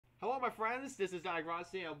Hello my friends, this is Dominic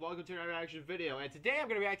Rossi and welcome to another reaction video. And today I'm going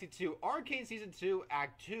to be reacting to Arcane Season 2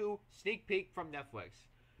 Act 2 Sneak Peek from Netflix.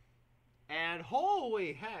 And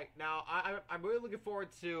holy heck, now I'm really looking forward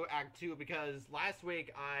to Act 2 because last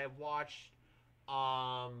week I watched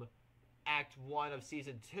Act 1 of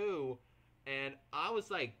Season 2 and I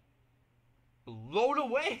was like blown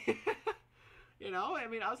away. You know, I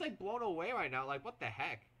mean I was like blown away right now, like what the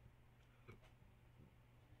heck.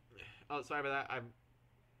 Oh, sorry about that.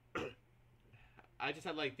 I just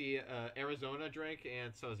had like the Arizona drink,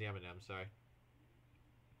 and so is the M&M. Sorry.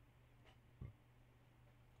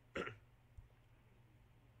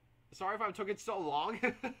 Sorry if I took it so long.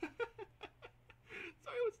 Sorry it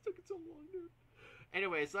took it so long, dude.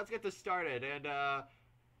 Anyway, so let's get this started, and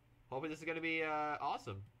hoping this is gonna be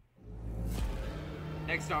awesome.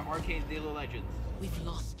 Next up, Arcane's Daily Legends. We've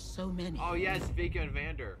lost so many. Oh yes, Vika and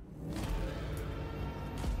Vander.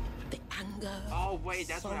 The anger. Oh wait,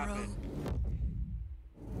 that's sorrow. what happened.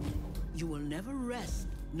 You will never rest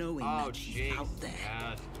knowing that she's out there.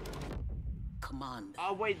 Yes. Commander.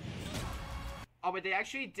 Oh wait. Oh, but they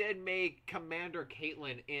actually did make Commander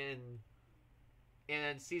Caitlyn in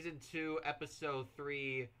Season 2, Episode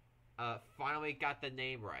 3, finally got the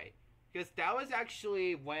name right. Because that was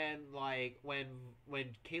actually when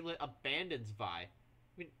Caitlyn abandons Vi. I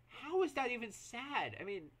mean, how is that even sad? I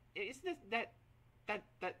mean, isn't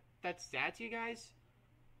that's sad to you guys?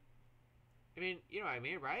 I mean, you know what I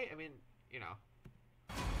mean, right? I mean, you know.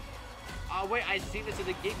 Oh, wait, I seen this in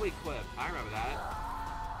the Giggly clip. I remember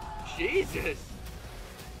that. Jesus!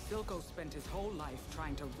 Silco spent his whole life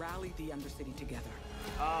trying to rally the Undercity together.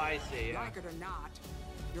 Oh, I see. Like it or not,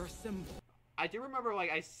 you're a symbol. I do remember,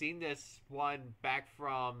 like, I seen this one back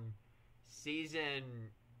from Season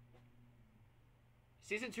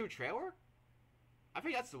 2 trailer? I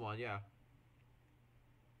think that's the one, yeah.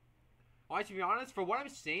 Well, to be honest, for what I'm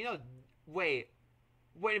seeing, wait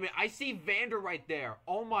a minute, I see Vander right there.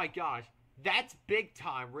 Oh my gosh, that's big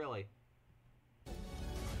time, really.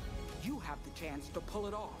 You have the chance to pull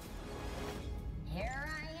it off. Here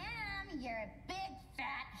I am, your big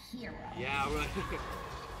fat hero. Yeah, really.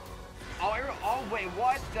 Oh, wait,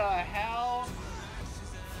 what the hell?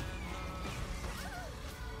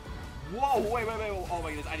 Whoa, wait, oh my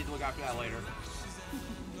goodness, I need to look after that later.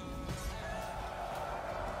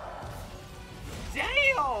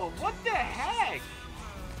 Damn! What the heck?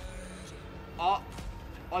 Oh,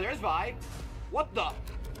 there's Vi. What the?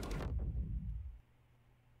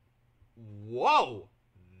 Whoa!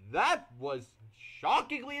 That was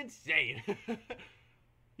shockingly insane.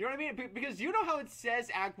 You know what I mean? Because you know how it says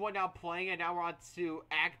Act 1 now playing, and now we're on to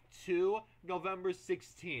Act 2, November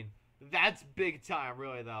 16th. That's big time,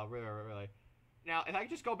 really, though. Really. Now, if I could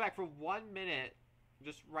just go back for 1 minute,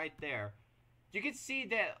 just right there. You can see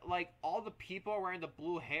that, like, all the people are wearing the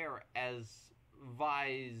blue hair as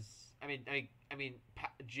Vi's, I mean,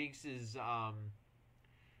 Jinx's,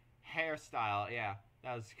 hairstyle. Yeah,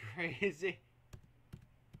 that was crazy.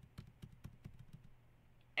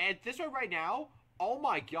 And this one right now, oh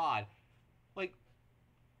my god. Like,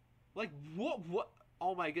 what,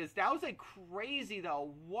 oh my goodness, that was, like, crazy,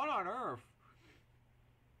 though. What on earth?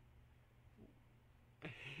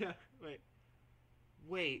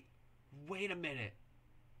 Wait a minute.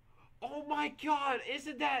 Oh my god,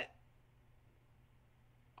 isn't that...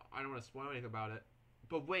 I don't want to spoil anything about it.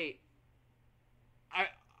 But wait.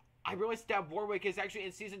 I realized that Warwick is actually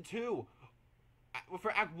in Season 2.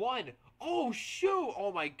 For Act 1. Oh, shoot!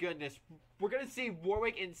 Oh my goodness. We're gonna see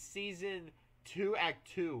Warwick in Season 2,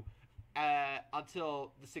 Act 2.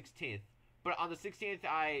 Until the 16th. But on the 16th,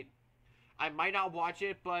 I might not watch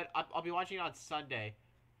it, but I'll be watching it on Sunday.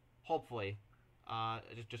 Hopefully.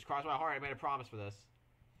 Just cross my heart. I made a promise for this.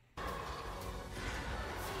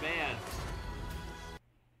 Man.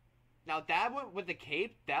 Now that one with the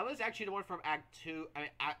cape, that was actually the one from Act 2.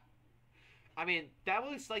 I mean, that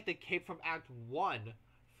was like the cape from Act 1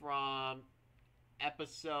 from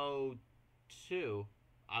Episode 2,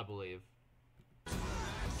 I believe.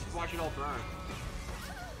 Just watch it all burn.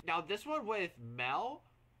 Now this one with Mel,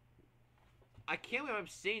 I can't believe I'm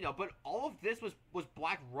seeing though, but all of this was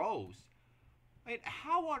Black Rose. I mean,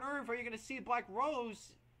 how on earth are you going to see Black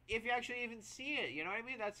Rose if you actually even see it? You know what I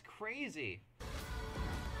mean? That's crazy.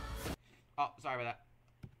 Oh, sorry about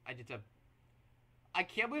that. I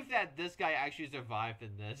can't believe that this guy actually survived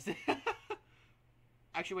in this.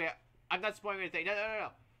 Actually, wait. I'm not spoiling anything. No.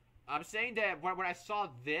 I'm saying that when I saw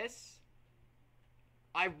this,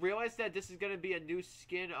 I realized that this is going to be a new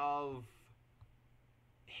skin of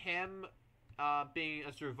him being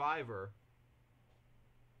a survivor.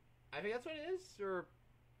 I think that's what it is, or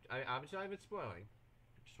I'm just not even spoiling.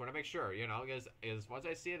 Just want to make sure, you know, because once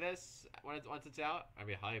I see this, once it's out, I'll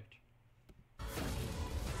be hyped.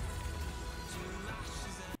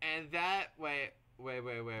 And that, wait.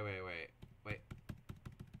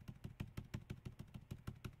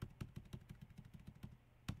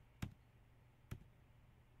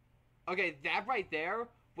 Okay, that right there,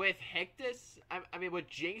 with Hictus, I mean, with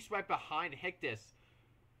Jinx right behind Hictus.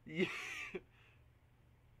 Yeah.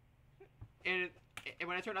 and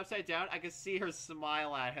when I turn upside down, I can see her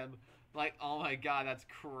smile at him. Like, oh my god, that's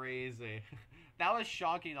crazy. That was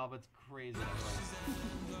shocking, though, but it's crazy.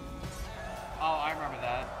 Oh, I remember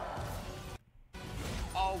that.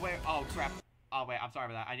 Oh, wait. Oh, crap. Oh, wait. I'm sorry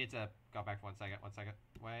about that. I need to go back for 1 second. 1 second.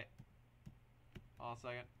 Wait. Hold on a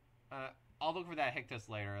second. I'll look for that Hictus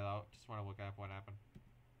later, though. Just want to look up what happened.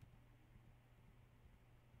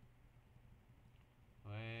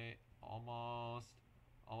 Wait. Almost.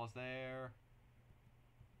 Almost there.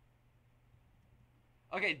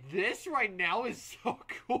 Okay, this right now is so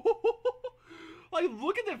cool. Like,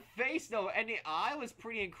 look at the face, though, and the eye was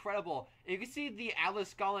pretty incredible. And you can see the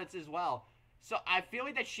Atlas gauntlets as well. So I feel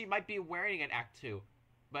like that she might be wearing it in Act 2.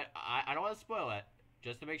 But I don't want to spoil it,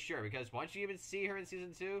 just to make sure. Because once you even see her in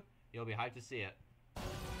Season 2, you'll be hyped to see it.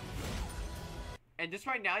 And just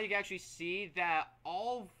right now, you can actually see that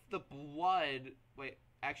all the blood... Wait,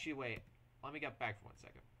 actually, wait. Let me get back for 1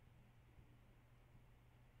 second.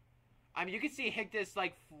 I mean, you can see Hictus,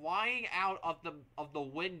 like, flying out of the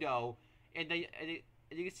window... And you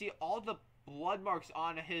can see all the blood marks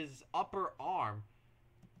on his upper arm.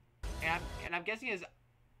 And I'm guessing his...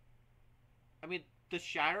 I mean, the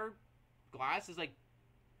shattered glass is like...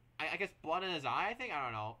 I guess blood in his eye, I think? I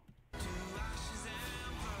don't know.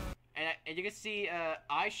 And you can see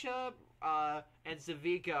Aisha and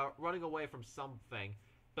Zavika running away from something.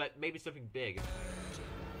 But maybe something big.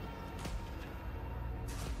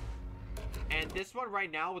 And this one right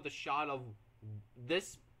now with the shot of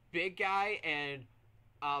this... big guy and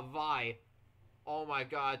Vi. Oh my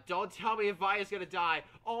god. Don't tell me if Vi is gonna die.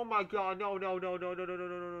 Oh my god. No.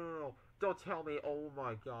 Don't tell me. Oh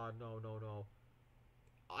my god. No.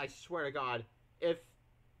 I swear to god.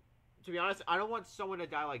 To be honest, I don't want someone to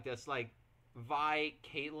die like this. Like Vi,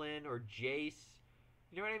 Caitlyn, or Jace.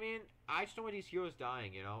 You know what I mean? I just don't want these heroes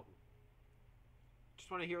dying, you know?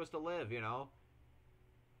 Just want the heroes to live, you know?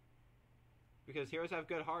 Because heroes have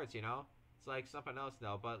good hearts, you know? It's like something else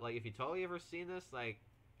now, but like if you totally ever seen this, like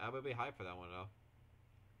I would be hyped for that one though.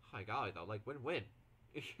 Oh my god, though, like win-win.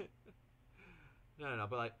 no,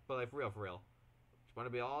 but like for real. Just want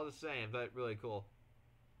to be all the same, but really cool.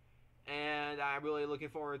 And I'm really looking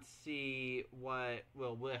forward to see what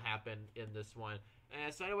will happen in this one.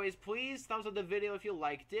 And so anyways, please thumbs up the video if you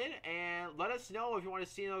liked it, and let us know if you want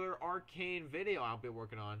to see another Arcane video I'll be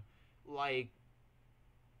working on, like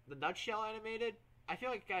the Nutshell animated. I feel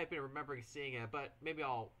like I've been remembering seeing it, but maybe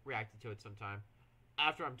I'll react to it sometime.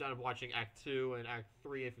 After I'm done watching Act 2 and Act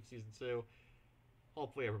 3 of Season 2.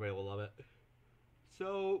 Hopefully everybody will love it.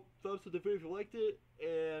 So, thumbs up the video if you liked it,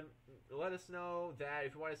 and let us know that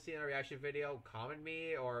if you want to see another reaction video, comment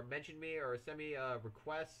me, or mention me, or send me a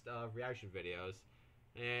request of reaction videos.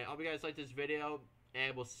 And I hope you guys like this video,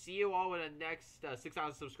 and we'll see you all in the next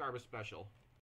 6,000 subscriber special.